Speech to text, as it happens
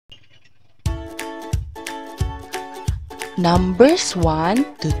Numbers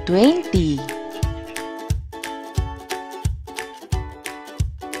 1 to 20.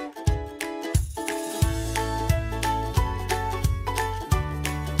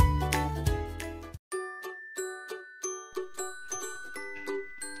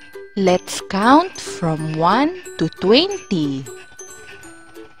 Let's count from 1 to 20.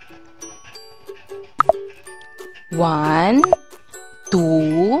 1,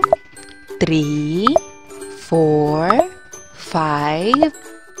 2, 3, 4, 5,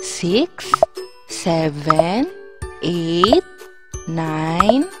 6, 7, 8,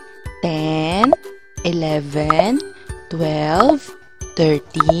 9, 10, 11, 12,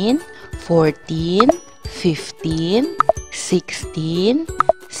 13, 14, 15, 16,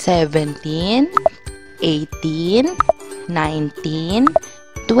 17, 18, 19,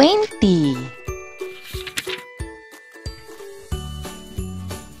 20.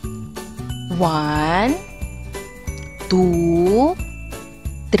 1, 2,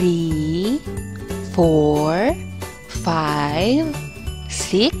 3, 4, 5,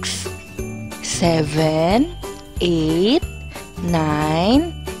 6, 7, 8,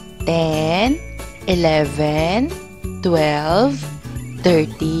 9, 10, 11, 12,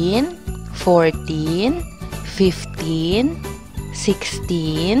 13, 14, 15,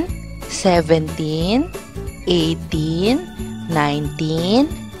 16, 17, 18, 19,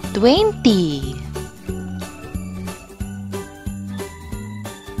 20.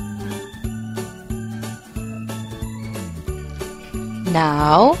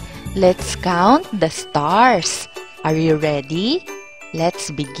 Now, let's count the stars. Are you ready? Let's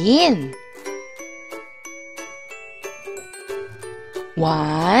begin.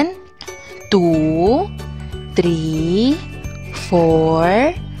 1, 2, 3,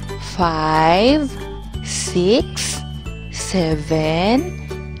 4, 5, 6, 7,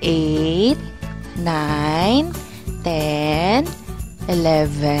 8, 9, 10,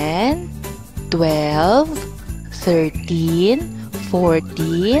 11, 12, 13,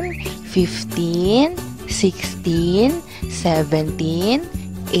 14, 15, 16, 17,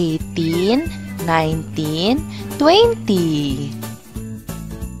 18, 19, 20.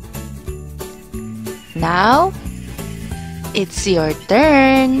 Now, it's your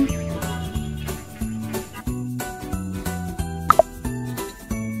turn.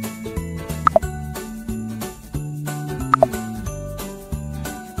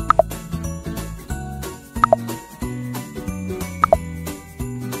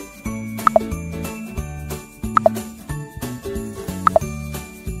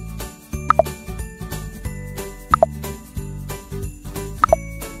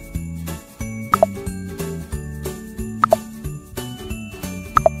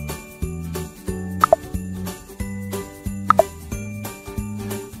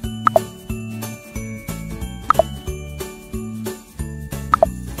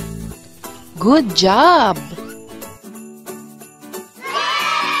 Good job!